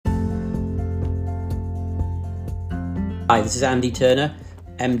Hi, this is Andy Turner,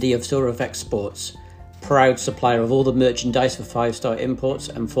 MD of Silver FX Sports, proud supplier of all the merchandise for 5-Star Imports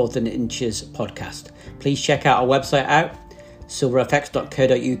and 4th and Inches podcast. Please check out our website out,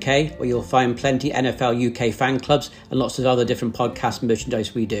 silverfx.co.uk, where you'll find plenty NFL UK fan clubs and lots of other different podcast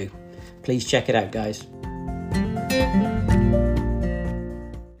merchandise we do. Please check it out, guys.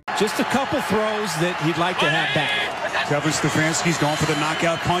 Just a couple throws that he'd like to have back. Kevin Stefanski's going for the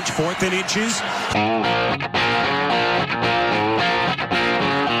knockout punch, 4th and inches.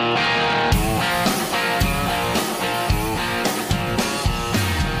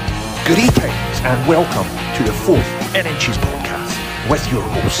 Good evenings and welcome to the 4th and Inches podcast with your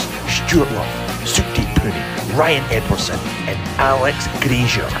hosts Stuart Love, Sukdeep Pooney, Ryan Edwardson and Alex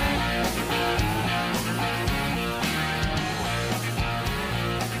Grazier.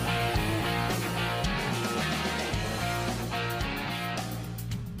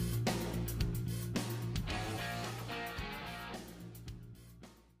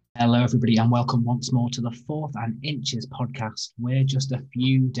 Hello, everybody, and welcome once more to the 4th and Inches podcast. We're just a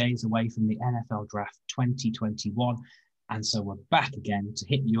few days away from the NFL Draft 2021, and so we're back again to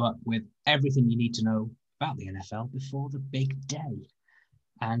hit you up with everything you need to know about the NFL before the big day.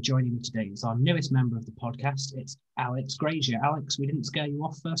 And joining me today is our newest member of the podcast. It's Alex Grazier. Alex, we didn't scare you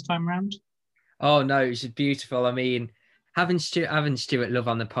off first time round? Oh, no, it was beautiful. I mean, having Stuart Love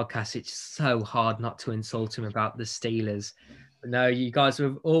on the podcast, it's so hard not to insult him about the Steelers. No, you guys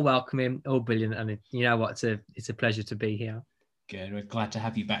were all welcoming, all brilliant, and you know what? It's a pleasure to be here. Good, we're glad to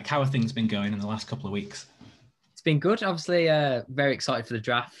have you back. How have things been going in the last couple of weeks? It's been good. Obviously, very excited for the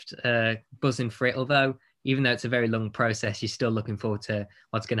draft, buzzing for it. Although, even though it's a very long process, you're still looking forward to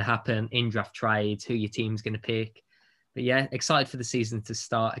what's going to happen in draft trades, who your team's going to pick. But yeah, excited for the season to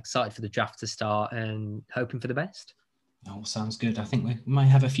start, excited for the draft to start, and hoping for the best. Oh, sounds good. I think we might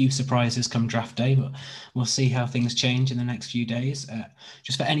have a few surprises come draft day, but we'll see how things change in the next few days.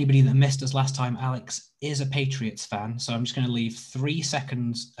 Just for anybody that missed us last time, Alex is a Patriots fan, so I'm just going to leave 3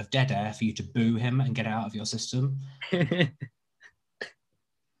 seconds of dead air for you to boo him and get it out of your system.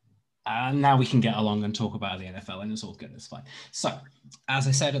 And now we can get along and talk about the NFL, and it's all good. It's fine. So, as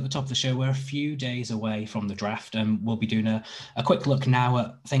I said at the top of the show, we're a few days away from the draft, and we'll be doing a quick look now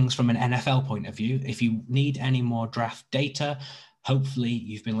at things from an NFL point of view. If you need any more draft data, hopefully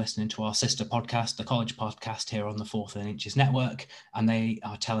you've been listening to our sister podcast, the College Podcast, here on the 4th and Inches Network, and they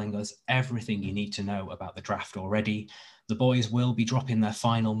are telling us everything you need to know about the draft already. The boys will be dropping their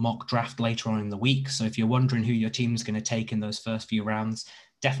final mock draft later on in the week, so if you're wondering who your team's going to take in those first few rounds,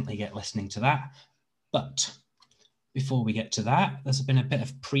 definitely get listening to that. But before we get to that, there's been a bit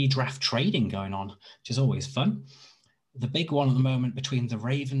of pre-draft trading going on, which is always fun. The big one at the moment between the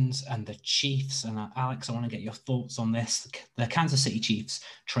Ravens and the Chiefs, and Alex, I want to get your thoughts on this. The Kansas City Chiefs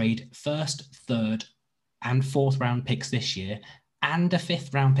trade 1st, 3rd, and 4th round picks this year and a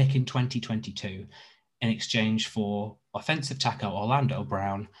 5th round pick in 2022 in exchange for offensive tackle Orlando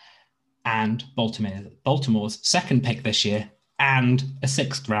Brown and Baltimore's 2nd pick this year and a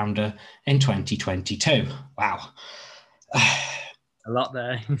 6th rounder in 2022. Wow. A lot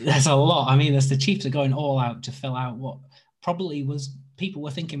there. There's a lot. I mean, the Chiefs are going all out to fill out what probably was people were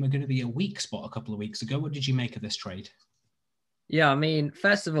thinking were going to be a weak spot a couple of weeks ago. What did you make of this trade? Yeah, I mean,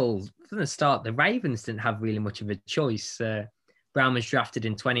 first of all, from the start, the Ravens didn't have really much of a choice. Brown was drafted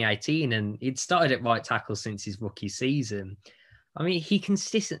in 2018 and he'd started at right tackle since his rookie season. I mean, he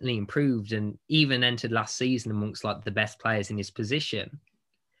consistently improved and even entered last season amongst like the best players in his position.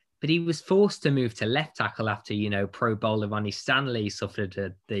 But he was forced to move to left tackle after, Pro Bowler Ronnie Stanley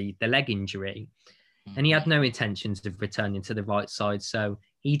suffered the leg injury. And he had no intentions of returning to the right side. So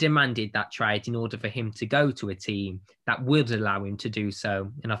he demanded that trade in order for him to go to a team that would allow him to do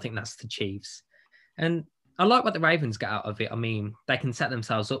so. And I think that's the Chiefs. And I like what the Ravens get out of it. I mean, they can set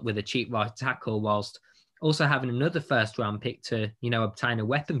themselves up with a cheap right tackle whilst also having another 1st round pick to, obtain a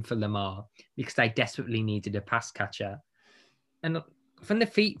weapon for Lamar because they desperately needed a pass catcher. And from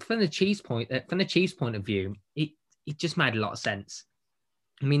the Chiefs point of view, it just made a lot of sense.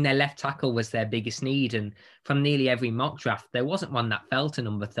 I mean, their left tackle was their biggest need, and from nearly every mock draft, there wasn't one that fell to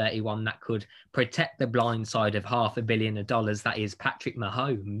number 31 that could protect the blind side of $500 million, that is Patrick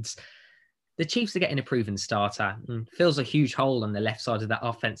Mahomes. The Chiefs are getting a proven starter and fills a huge hole on the left side of that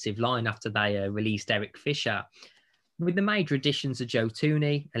offensive line after they released Eric Fisher. With the major additions of Joe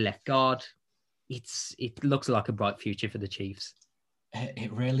Tooney, a left guard, it looks like a bright future for the Chiefs.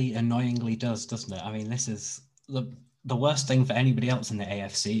 It really annoyingly does, doesn't it? I mean, this is the worst thing for anybody else in the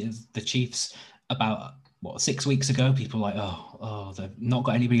AFC is the Chiefs. About 6 weeks ago, people were like, oh, they've not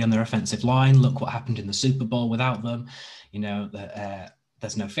got anybody on their offensive line. Look what happened in the Super Bowl without them.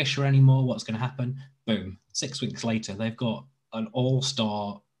 there's no Fisher anymore. What's going to happen? Boom. 6 weeks later, they've got an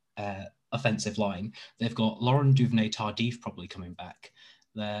all-star offensive line. They've got Lauren Duvernay-Tardif probably coming back.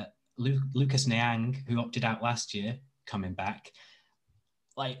 Lucas Niang, who opted out last year, coming back.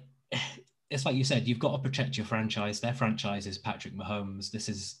 Like, it's like you said, you've got to protect your franchise. Their franchise is Patrick Mahomes. This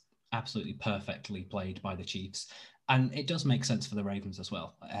is absolutely perfectly played by the Chiefs. And it does make sense for the Ravens as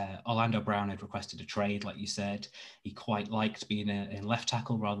well. Orlando Brown had requested a trade, like you said. He quite liked being in left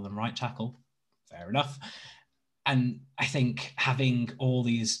tackle rather than right tackle. Fair enough. And I think having all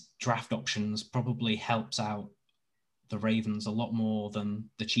these draft options probably helps out the Ravens a lot more than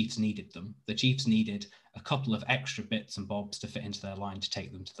the Chiefs needed them. The Chiefs needed a couple of extra bits and bobs to fit into their line to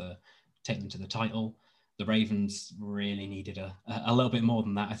take them to the title. The Ravens really needed a little bit more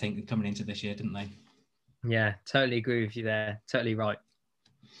than that, I think, coming into this year, didn't they? Yeah, totally agree with you there. Totally right.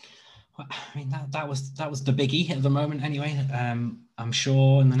 Well, I mean, that was the biggie at the moment anyway. I'm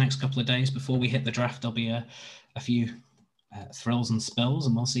sure in the next couple of days before we hit the draft, there'll be a few thrills and spills,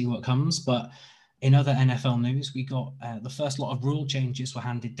 and we'll see what comes. But in other NFL news, we got the first lot of rule changes were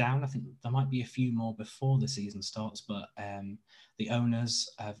handed down. I think there might be a few more before the season starts, but the owners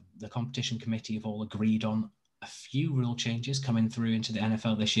of the competition committee have all agreed on a few rule changes coming through into the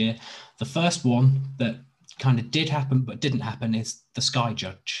NFL this year. The first one that kind of did happen but didn't happen is the Sky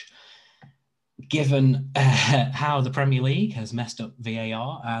Judge. Given how the Premier League has messed up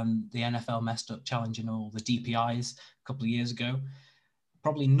VAR and the NFL messed up challenging all the DPIs a couple of years ago,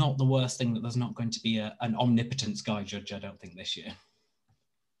 probably not the worst thing that there's not going to be an omnipotent Sky Judge, I don't think, this year.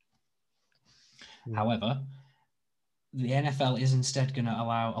 However, the NFL is instead going to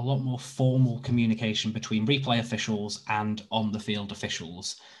allow a lot more formal communication between replay officials and on-the-field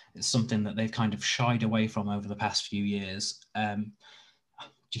officials. It's something that they've kind of shied away from over the past few years.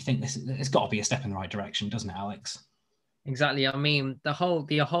 Do you think it's got to be a step in the right direction, doesn't it, Alex? Exactly. I mean, the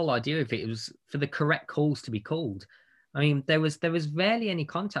whole idea of it was for the correct calls to be called. I mean, there was rarely any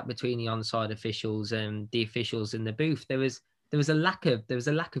contact between the onside officials and the officials in the booth. There was a lack of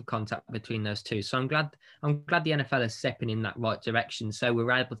contact between those two. So I'm glad the NFL is stepping in that right direction. So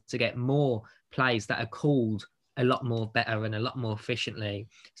we're able to get more plays that are called a lot more better and a lot more efficiently.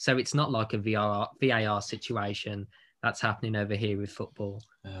 So it's not like a VAR situation that's happening over here with football.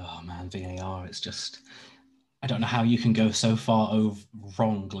 Oh man, VAR, it's just, I don't know how you can go so far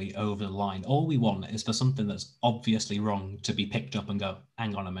wrongly over the line. All we want is for something that's obviously wrong to be picked up and go,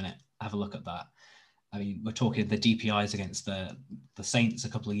 hang on a minute, have a look at that. I mean, we're talking the DPIs against the Saints a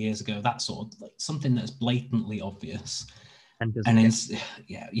couple of years ago, that sort of, like, something that's blatantly obvious.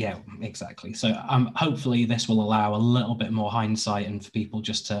 Yeah, exactly. So hopefully this will allow a little bit more hindsight and for people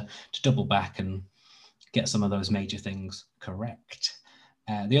just to double back and get some of those major things correct.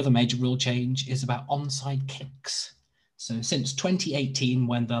 The other major rule change is about onside kicks. So since 2018,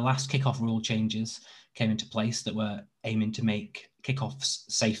 when the last kickoff rule changes came into place that were aiming to make kickoffs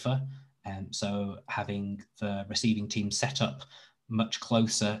safer, so having the receiving team set up much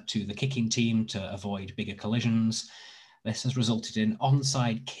closer to the kicking team to avoid bigger collisions, this has resulted in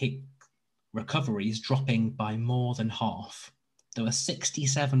onside kick recoveries dropping by more than half. There were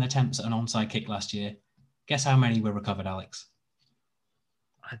 67 attempts at an onside kick last year. Guess how many were recovered, Alex?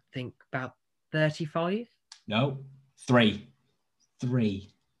 I think about 35. No, three.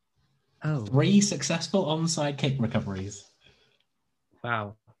 Oh, 3 successful onside kick recoveries.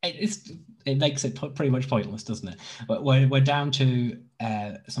 wow. It makes it pretty much pointless, doesn't it? But we're down to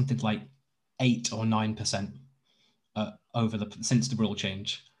something like 8 or 9% since the rule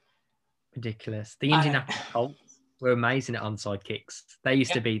change. Ridiculous. The Indianapolis Colts were amazing at onside kicks. They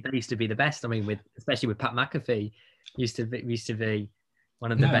used to be the best. I mean, especially with Pat McAfee, used to be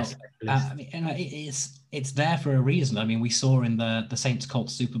one of the best. I mean, it's there for a reason. I mean, we saw in the Saints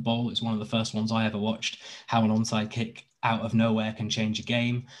Colts Super Bowl, it's one of the first ones I ever watched, how an onside kick out of nowhere can change a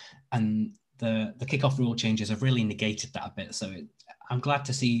game, and the kickoff rule changes have really negated that a bit. So I'm glad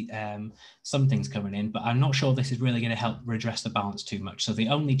to see some things coming in, but I'm not sure this is really going to help redress the balance too much. So the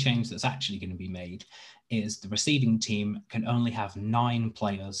only change that's actually going to be made is the receiving team can only have 9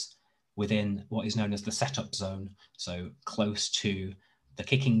 players within what is known as the setup zone, so close to the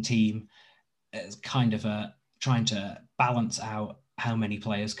kicking team. It's kind of trying to balance out how many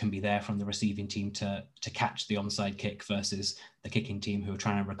players can be there from the receiving team to catch the onside kick versus the kicking team who are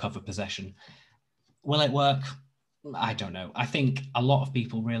trying to recover possession. Will it work? I don't know. I think a lot of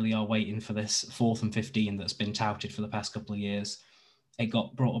people really are waiting for this 4th and 15 that's been touted for the past couple of years. It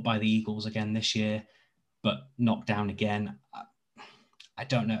got brought up by the Eagles again this year, but knocked down again. I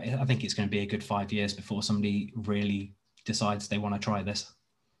don't know. I think it's going to be a good 5 years before somebody really decides they want to try this.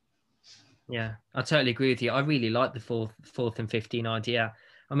 Yeah, I totally agree with you. I really like the fourth and 15 idea.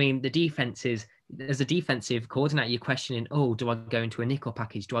 I mean, the defense is, as a defensive coordinator, you're questioning, oh, do I go into a nickel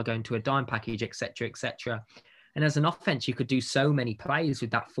package? Do I go into a dime package, etc., etc.? And as an offense, you could do so many plays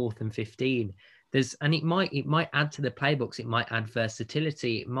with that 4th and 15. And it might add to the playbooks. It might add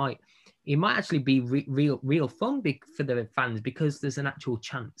versatility. It might actually be real fun for the fans, because there's an actual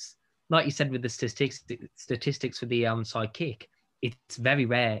chance. Like you said, with the statistics for the onside kick, it's very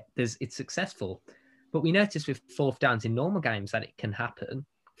rare. It's successful, but we notice with 4th downs in normal games that it can happen.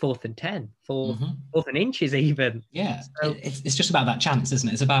 4th and 10, 4th and inches even. Yeah, so, it's just about that chance, isn't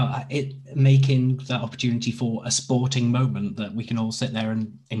it? It's about it making that opportunity for a sporting moment that we can all sit there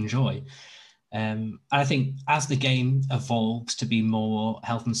and enjoy. And I think as the game evolves to be more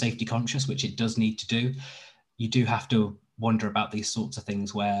health and safety conscious, which it does need to do, you do have to wonder about these sorts of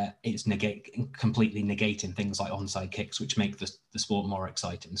things where it's completely negating things like onside kicks, which make the sport more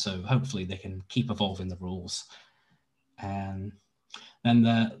exciting. So hopefully they can keep evolving the rules. And then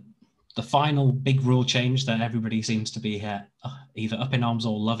the final big rule change that everybody seems to be either up in arms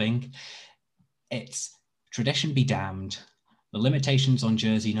or loving, it's tradition be damned. The limitations on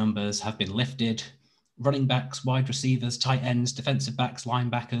jersey numbers have been lifted. Running backs, wide receivers, tight ends, defensive backs,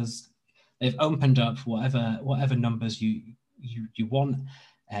 linebackers, they've opened up whatever numbers you want.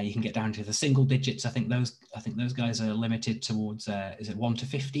 You can get down to the single digits. I think those guys are limited towards is it 1 to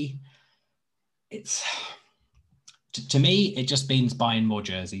 50? It's to me, it just means buying more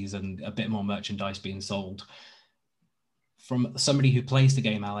jerseys and a bit more merchandise being sold. From somebody who plays the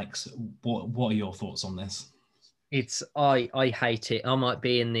game, Alex, what are your thoughts on this? I hate it. I might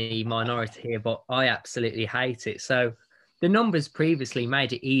be in the minority here, but I absolutely hate it. So the numbers previously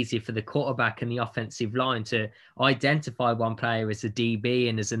made it easier for the quarterback and the offensive line to identify one player as a DB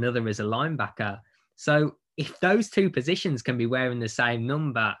and as another as a linebacker. So if those two positions can be wearing the same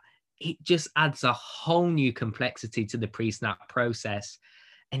number, it just adds a whole new complexity to the pre-snap process.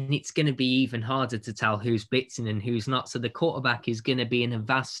 And it's going to be even harder to tell who's blitzing and who's not. So the quarterback is going to be in a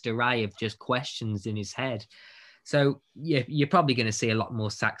vast array of just questions in his head. So yeah, you're probably going to see a lot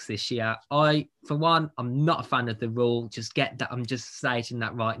more sacks this year. For one, I'm not a fan of the rule. Just get that. I'm just stating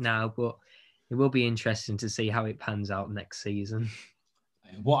that right now, but it will be interesting to see how it pans out next season.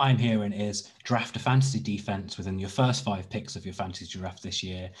 What I'm hearing is draft a fantasy defense within your first 5 picks of your fantasy draft this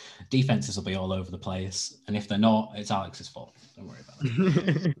year. Defenses will be all over the place. And if they're not, it's Alex's fault. Don't worry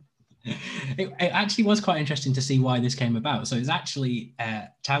about it. It actually was quite interesting to see why this came about. So it's actually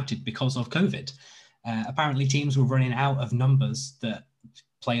touted because of COVID. Apparently teams were running out of numbers that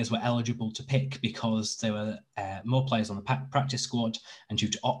players were eligible to pick because there were more players on the practice squad, and due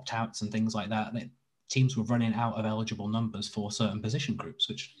to opt-outs and things like that, teams were running out of eligible numbers for certain position groups,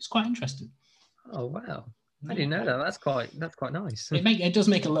 which is quite interesting. Oh, wow. I didn't know that. That's quite nice. It does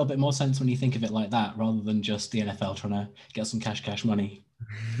make a little bit more sense when you think of it like that, rather than just the NFL trying to get some cash money.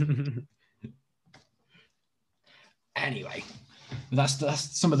 Anyway,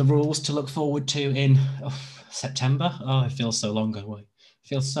 that's some of the rules to look forward to in September. Oh, it feels so long away. It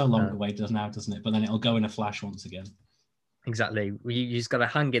feels so long away now, doesn't it? But then it'll go in a flash once again. Exactly. You just got to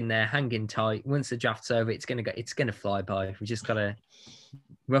hang in there, hang in tight. Once the draft's over, it's gonna fly by. We just got to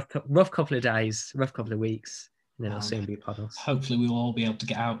rough couple of days, rough couple of weeks, and then it'll soon be upon us. Hopefully, we will all be able to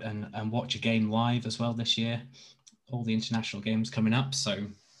get out and watch a game live as well this year. All the international games coming up, so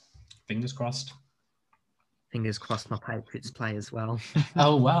fingers crossed. Fingers crossed my Patriots play as well.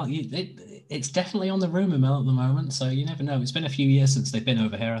 Oh, well, it's definitely on the rumour mill at the moment, so you never know. It's been a few years since they've been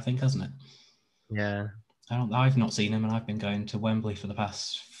over here, I think, hasn't it? Yeah. I've not seen them, and I've been going to Wembley for the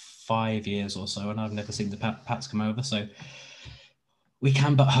past 5 years or so, and I've never seen the Pats come over, so we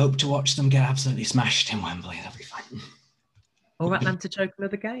can but hope to watch them get absolutely smashed in Wembley. That'll be fun. Or Atlanta choke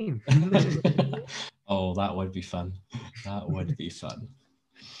another game. Oh, that would be fun. That would be fun.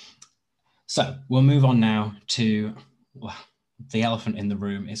 So we'll move on now to the elephant in the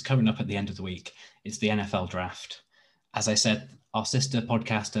room. It's coming up at the end of the week. It's the NFL draft. As I said, our sister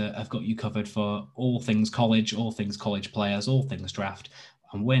podcaster have got you covered for all things college players, all things draft.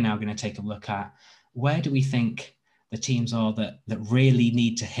 And we're now going to take a look at where do we think the teams are that really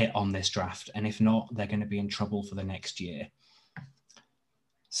need to hit on this draft. And if not, they're going to be in trouble for the next year.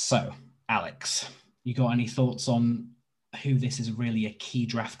 So, Alex, you got any thoughts on who this is really a key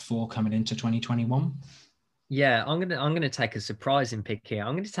draft for coming into 2021? Yeah, I'm gonna take a surprising pick here.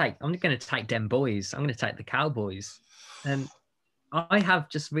 I'm gonna take them boys. I'm gonna take the Cowboys. And I have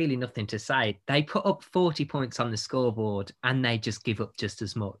just really nothing to say. They put up 40 points on the scoreboard and they just give up just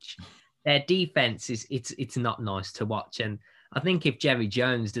as much. Their defense it's not nice to watch. And I think if Jerry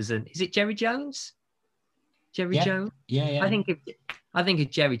Jones is it Jerry Jones? Jerry Jones? Yeah. I think I think if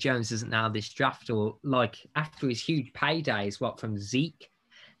Jerry Jones isn't now this draft, or like after his huge paydays, from Zeke,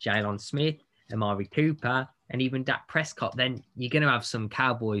 Jalen Smith, Amari Cooper, and even Dak Prescott, then you're going to have some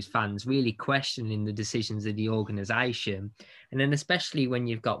Cowboys fans really questioning the decisions of the organization. And then especially when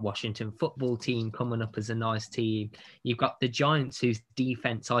you've got Washington football team coming up as a nice team, you've got the Giants, whose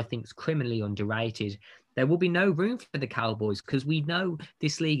defense I think is criminally underrated. There will be no room for the Cowboys because we know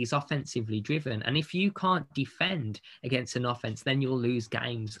this league is offensively driven. And if you can't defend against an offense, then you'll lose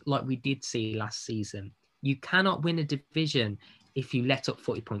games like we did see last season. You cannot win a division if you let up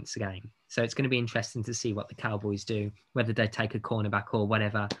 40 points a game. So it's going to be interesting to see what the Cowboys do, whether they take a cornerback or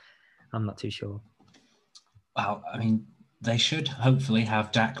whatever. I'm not too sure. Well, I mean, they should hopefully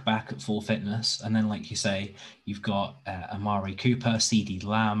have Dak back at full fitness. And then, like you say, you've got Amari Cooper, CeeDee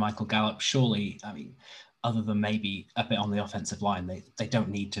Lamb, Michael Gallup. Surely, I mean, other than maybe a bit on the offensive line, they don't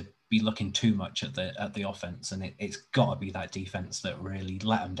need to be looking too much at the offense. And it's got to be that defense that really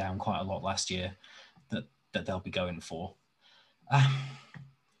let them down quite a lot last year that they'll be going for.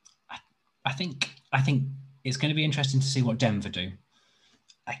 I think it's going to be interesting to see what Denver do.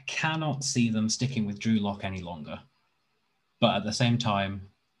 I cannot see them sticking with Drew Lock any longer, but at the same time,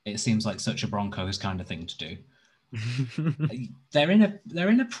 it seems like such a Broncos kind of thing to do. They're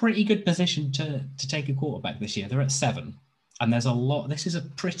in a pretty good position to take a quarterback this year. They're at 7, and there's a lot. This is a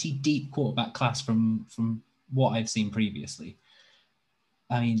pretty deep quarterback class from what I've seen previously.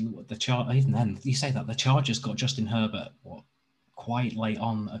 I mean, even then, you say that the Chargers got Justin Herbert quite late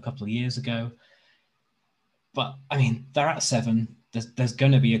on a couple of years ago. But, I mean, they're at 7. There's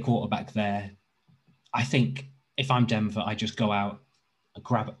going to be a quarterback there. I think if I'm Denver, I just go out and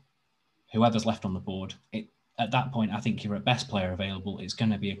grab whoever's left on the board. At that point, I think you're at best player available. It's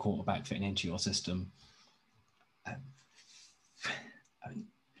going to be a quarterback fitting into your system.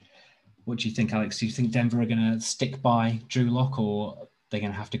 What do you think, Alex? Do you think Denver are going to stick by Drew Lock, or they're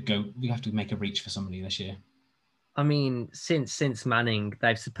going to have to go? We have to make a reach for somebody this year. I mean, since Manning,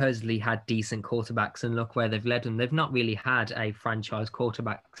 they've supposedly had decent quarterbacks, and look where they've led them. They've not really had a franchise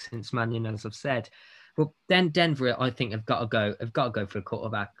quarterback since Manning, as I've said. But then Denver, I think, have got to go for a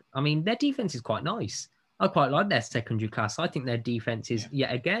quarterback. I mean, their defense is quite nice. I quite like their secondary class. I think their defense is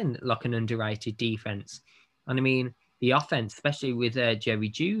yet again like an underrated defense. And I mean, the offense, especially with Jerry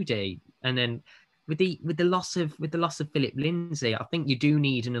Jeudy, and then with the loss of Philip Lindsay, I think you do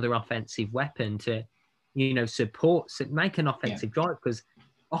need another offensive weapon to, make an offensive drive, because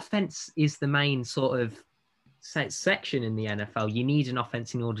offense is the main sort of section in the NFL. You need an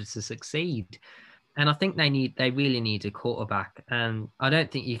offense in order to succeed. And I think they really need a quarterback. And I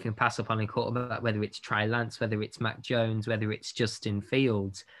don't think you can pass up on a quarterback, whether it's Trey Lance, whether it's Mac Jones, whether it's Justin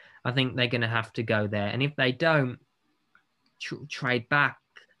Fields. I think they're going to have to go there. And if they don't trade back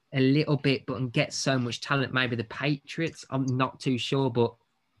a little bit, but get so much talent, maybe the Patriots, I'm not too sure, but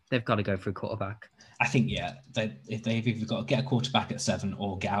they've got to go for a quarterback. I think, if they've either got to get a quarterback at 7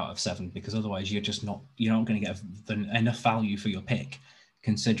 or get out of 7, because otherwise you're not going to get enough value for your pick,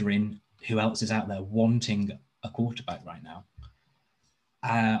 considering who else is out there wanting a quarterback right now.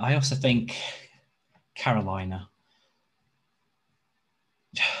 I also think Carolina,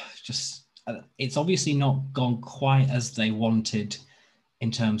 it's obviously not gone quite as they wanted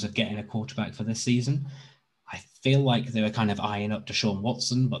in terms of getting a quarterback for this season. I feel like they were kind of eyeing up Deshaun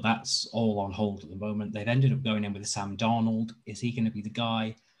Watson, but that's all on hold at the moment. They've ended up going in with Sam Darnold. Is he going to be the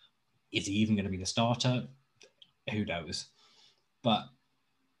guy? Is he even going to be the starter? Who knows? But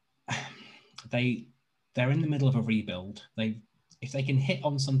they're in the middle of a rebuild. If they can hit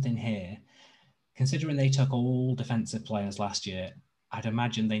on something here, considering they took all defensive players last year, I'd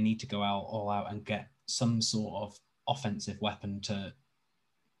imagine they need to go all out and get some sort of offensive weapon to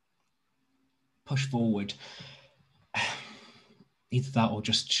push forward. Either that or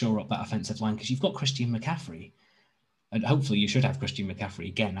just shore up that offensive line, because you've got Christian McCaffrey, and hopefully you should have Christian McCaffrey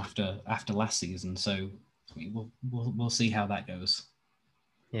again after last season. So I mean, we'll see how that goes.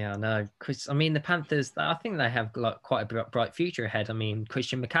 Yeah, no, Chris. I mean, the Panthers, I think they have like quite a bright future ahead. I mean,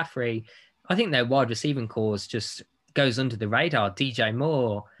 Christian McCaffrey, I think their wide receiving course just goes under the radar. DJ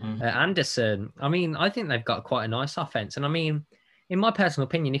Moore, Anderson. I mean, I think they've got quite a nice offense. And I mean, in my personal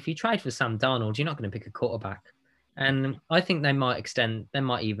opinion, if you trade for Sam Darnold, you're not going to pick a quarterback. And I think they might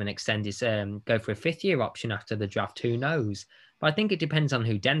even extend his, go for a 5th-year option after the draft. Who knows? But I think it depends on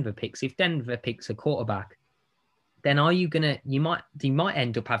who Denver picks. If Denver picks a quarterback, then you might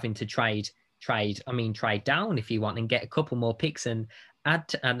end up having to trade down if you want and get a couple more picks and add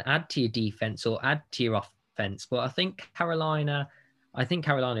to your defense or add to your offense. But I think Carolina,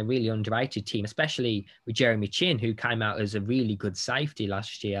 really underrated team, especially with Jeremy Chin, who came out as a really good safety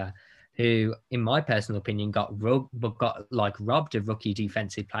last year. who, in my personal opinion, got robbed of rookie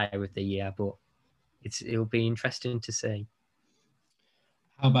defensive player of the year. But it'll be interesting to see.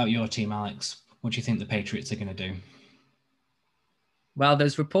 How about your team, Alex? What do you think the Patriots are going to do? Well,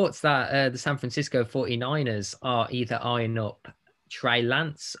 there's reports that the San Francisco 49ers are either eyeing up Trey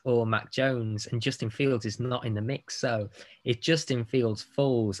Lance or Mac Jones, and Justin Fields is not in the mix. So if Justin Fields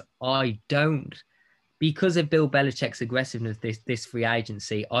falls, because of Bill Belichick's aggressiveness this free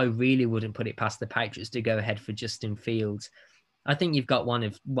agency, I really wouldn't put it past the Patriots to go ahead for Justin Fields. I think you've got one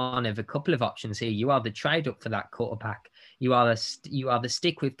of a couple of options here. You either trade up for that quarterback, you either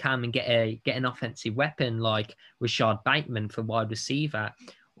stick with Cam and get an offensive weapon like Rashad Bateman for wide receiver,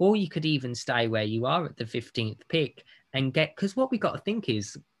 or you could even stay where you are at the 15th pick and because what we got to think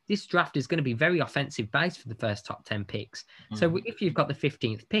is this draft is going to be very offensive based for the first top 10 picks. So if you've got the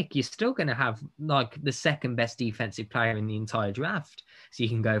 15th pick, you're still going to have like the second best defensive player in the entire draft. So you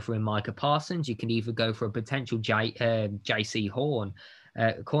can go for a Micah Parsons. You can either go for a potential JC Horn,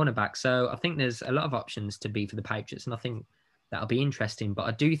 cornerback. So I think there's a lot of options to be for the Patriots, and I think that'll be interesting. But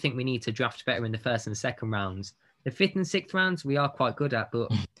I do think we need to draft better in the first and second rounds. The 5th and 6th rounds we are quite good at, but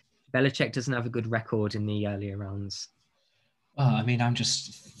Belichick doesn't have a good record in the earlier rounds. I mean, I'm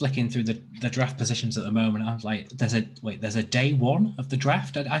just flicking through the draft positions at the moment. I was like, there's a day one of the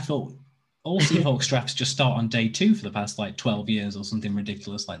draft. I thought all Seahawks drafts just start on day 2 for the past 12 years or something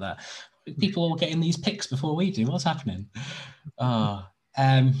ridiculous like that. People are getting these picks before we do. What's happening? I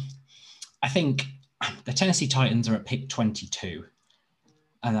think the Tennessee Titans are at pick 22.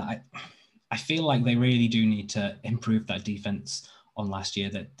 And I feel like they really do need to improve that defense on last year.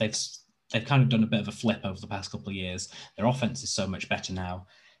 That they've kind of done a bit of a flip over the past couple of years. Their offense is so much better now.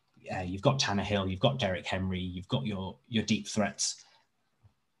 You've got Tannehill, you've got Derrick Henry, you've got your deep threats.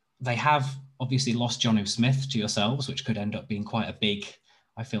 They have obviously lost Jonnu Smith to yourselves, which could end up being quite a big,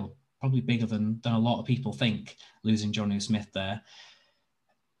 I feel probably bigger than a lot of people think, losing Jonnu Smith there.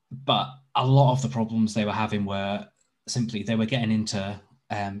 But a lot of the problems they were having were simply they were getting into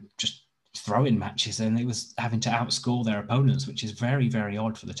just throw-in matches, and it was having to outscore their opponents, which is very, very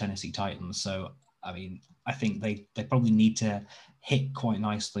odd for the Tennessee Titans. So, I mean, I think they probably need to hit quite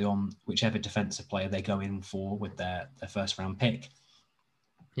nicely on whichever defensive player they go in for with their first round pick.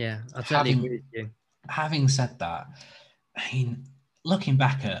 Yeah, I totally agree with you. Having said that, I mean, looking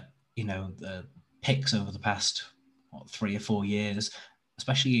back at, the picks over the past 3 or 4 years,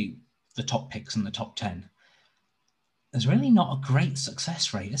 especially the top picks in the top 10, there's really not a great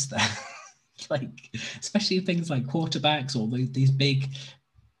success rate, is there? Especially things like quarterbacks or the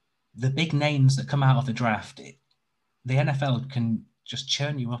big names that come out of the draft. The NFL can just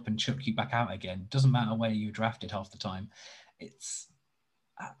churn you up and chuck you back out again. Doesn't matter where you drafted half the time. It's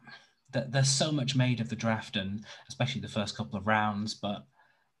there's so much made of the draft, and especially the first couple of rounds, but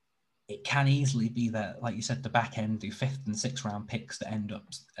it can easily be that, like you said, the back end, the 5th and 6th round picks that end up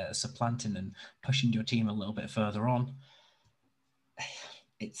supplanting and pushing your team a little bit further on.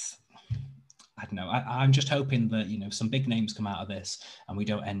 I don't know. I'm just hoping that, some big names come out of this and we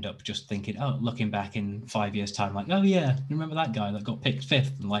don't end up just thinking, looking back in 5 years' time, like, oh, yeah, remember that guy that got picked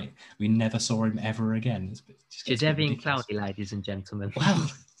 5th? And, we never saw him ever again. Jadeveon Clowney, ladies and gentlemen.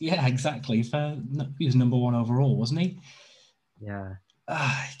 Well, yeah, exactly. He was number 1 overall, wasn't he? Yeah.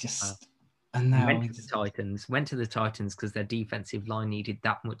 And now went to the Titans because their defensive line needed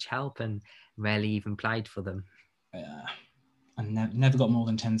that much help and rarely even played for them. Yeah. And never got more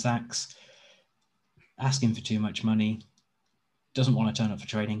than 10 sacks. Asking for too much money, doesn't want to turn up for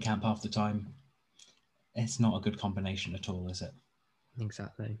training camp half the time. It's not a good combination at all, is it?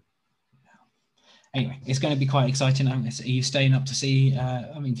 Exactly. Anyway, it's going to be quite exciting. Are you staying up to see?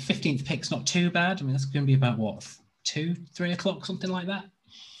 15th pick's not too bad. I mean, that's going to be about what, 2-3 o'clock, something like that.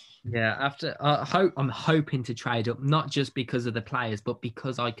 Yeah. I'm hoping to trade up, not just because of the players, but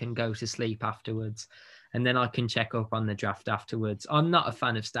because I can go to sleep afterwards. And then I can check up on the draft afterwards. I'm not a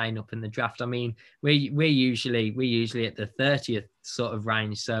fan of staying up in the draft. I mean, we're usually at the 30th sort of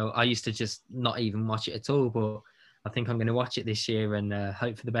range. So I used to just not even watch it at all. But I think I'm going to watch it this year and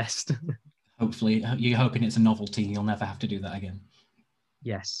hope for the best. Hopefully, you're hoping it's a novelty. You'll never have to do that again.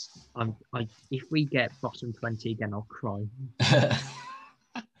 Yes. If we get bottom 20 again, I'll cry.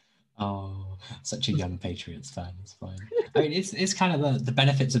 Oh, such a young Patriots fan. It's fine. I mean, it's kind of the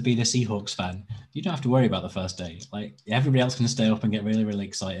benefits of being a Seahawks fan. You don't have to worry about the first day. Everybody else can stay up and get really, really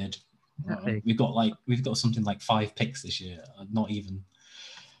excited. Exactly. We've got something like 5 picks this year. Not even.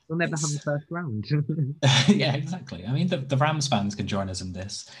 We'll never have the first round. Yeah, exactly. I mean, the Rams fans can join us in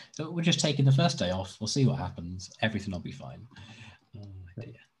this. So we're just taking the first day off. We'll see what happens. Everything will be fine.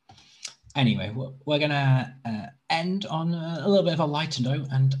 Anyway, we're going to end on a little bit of a lighter note,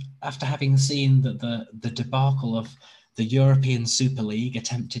 and after having seen that the debacle of the European Super League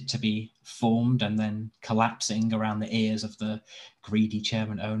attempted to be formed and then collapsing around the ears of the greedy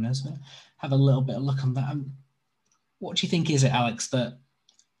chairman owners, have a little bit of look on that. What do you think is it, Alex, that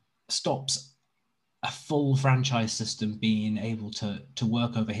stops a full franchise system being able to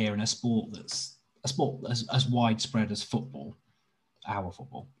work over here in a sport that's as widespread as football, our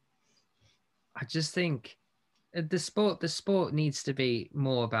football? I just think the sport needs to be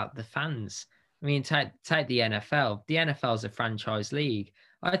more about the fans. I mean, take the NFL. The NFL is a franchise league.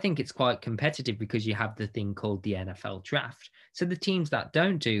 I think it's quite competitive because you have the thing called the NFL draft. So the teams that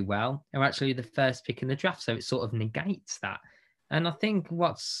don't do well are actually the first pick in the draft. So it sort of negates that. And I think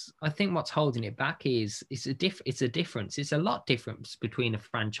what's holding it back is it's a difference. It's a lot difference between a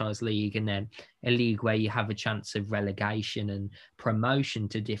franchise league and then a league where you have a chance of relegation and promotion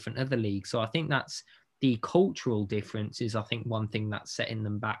to different other leagues. So I think that's the cultural difference is, I think, one thing that's setting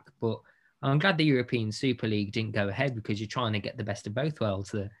them back. But I'm glad the European Super League didn't go ahead because you're trying to get the best of both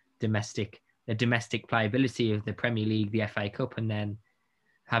worlds, the domestic playability of the Premier League, the FA Cup, and then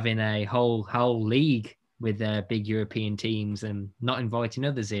having a whole league with big European teams and not inviting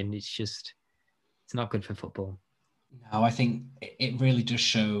others in. It's not good for football. No, I think it really does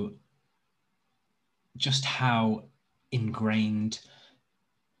show just how ingrained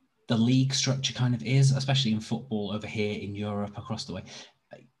the league structure kind of is, especially in football over here in Europe, across the way.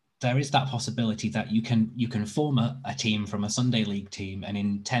 There is that possibility that you can form a team from a Sunday league team, and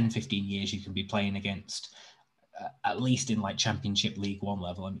in 10, 15 years, you can be playing against, at least in like Championship League One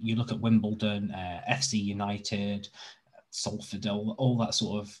level. I mean, you look at Wimbledon, FC United, Salford, all that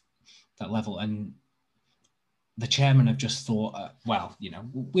sort of that level. And the chairman have just thought,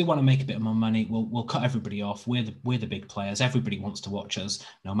 we want to make a bit more money. We'll cut everybody off. We're the big players. Everybody wants to watch us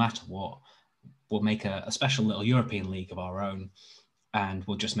no matter what. We'll make a special little European league of our own, and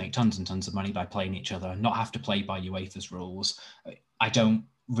we'll just make tons and tons of money by playing each other and not have to play by UEFA's rules. I don't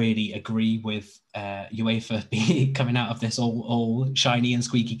really agree with UEFA coming out of this all shiny and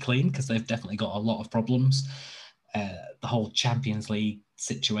squeaky clean, because they've definitely got a lot of problems. The whole Champions League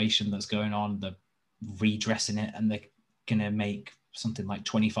situation that's going on, the redressing it, and they're going to make something like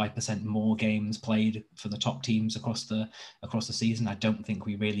 25% more games played for the top teams across the season. I don't think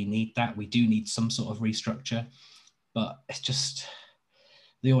we really need that. We do need some sort of restructure, but it's just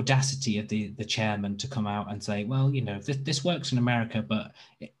the audacity of the chairman to come out and say, well, this works in America, but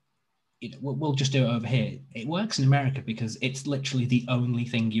we'll just do it over here. It works in America because it's literally the only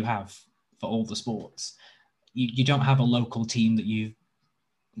thing you have for all the sports. You don't have a local team that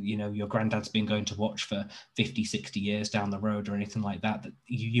your granddad's been going to watch for 50, 60 years down the road or anything like that. That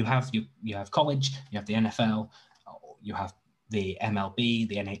you have college, you have the NFL, you have the MLB,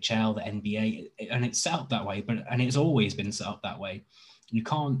 the NHL, the NBA, and it's set up that way, and it's always been set up that way. You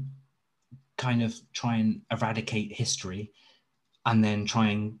can't kind of try and eradicate history and then try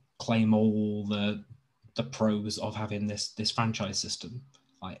and claim all the pros of having this franchise system.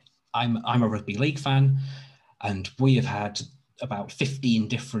 Like, I'm a rugby league fan, and we have had about 15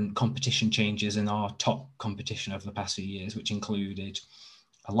 different competition changes in our top competition over the past few years, which included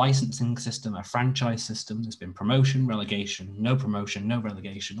a licensing system, a franchise system. There's been promotion, relegation, no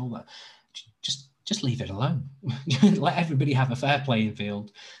relegation, all that. Just leave it alone. Let everybody have a fair playing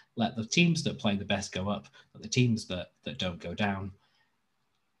field. Let the teams that play the best go up, let the teams that don't go down.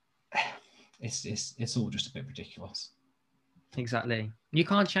 It's all just a bit ridiculous. Exactly. You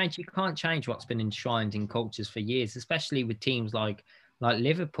can't change what's been enshrined in cultures for years, especially with teams like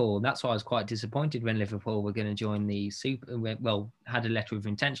Liverpool. That's why I was quite disappointed when Liverpool were going to join the had a letter of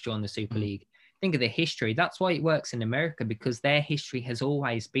intent to join the Super League. Think of the history. That's why it works in America, because their history has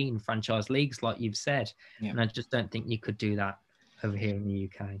always been franchise leagues, like you've said. Yeah. And I just don't think you could do that over here in the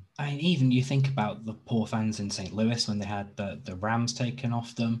UK. I mean, even you think about the poor fans in St. Louis when they had the Rams taken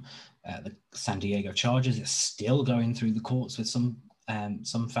off them. The San Diego Chargers is still going through the courts with some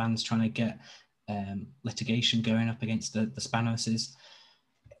fans trying to get litigation going up against the Spanoses.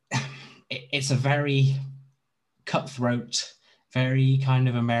 It's a very cutthroat, very kind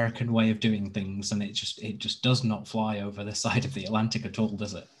of American way of doing things, and it just does not fly over this side of the Atlantic at all,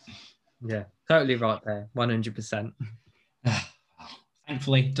 does it? Yeah, totally right there, 100%.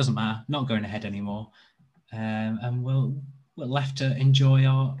 Thankfully, it doesn't matter. Not going ahead anymore, and we're left to enjoy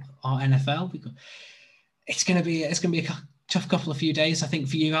our NFL. It's going to be a tough couple of few days, I think,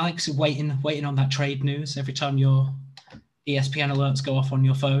 for you, Alex. Waiting on that trade news every time your ESPN alerts go off on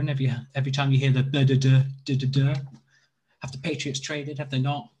your phone. Every time you hear the da-da-da. Have the Patriots traded? Have they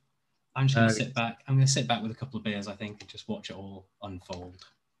not? I'm just going to sit back. I'm going to sit back with a couple of beers, I think, and just watch it all unfold.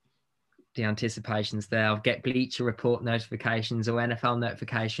 the anticipation's there. I'll get Bleacher Report notifications or NFL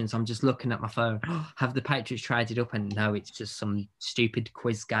notifications. I'm just looking at my phone. Have the Patriots traded up? And no, it's just some stupid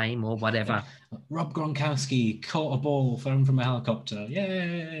quiz game or whatever. Rob Gronkowski caught a ball thrown from a helicopter.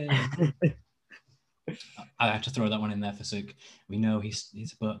 Yay! I have to throw that one in there for Suk. We know he's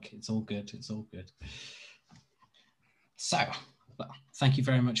a buck. It's all good. It's all good. So, well, thank you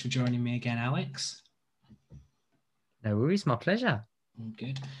very much for joining me again, Alex. No worries, my pleasure.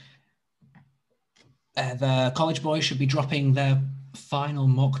 Good. The College Boys should be dropping their final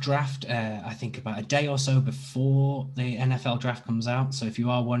mock draft, I think about a day or so before the NFL draft comes out. So if you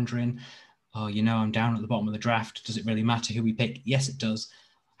are wondering, oh, I'm down at the bottom of the draft, does it really matter who we pick? Yes, it does.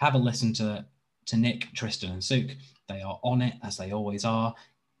 Have a listen to Nick, Tristan and Suk. They are on it, as they always are.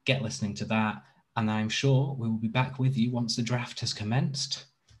 Get listening to that. And I'm sure we will be back with you once the draft has commenced.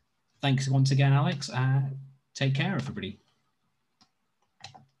 Thanks once again, Alex. Take care, everybody.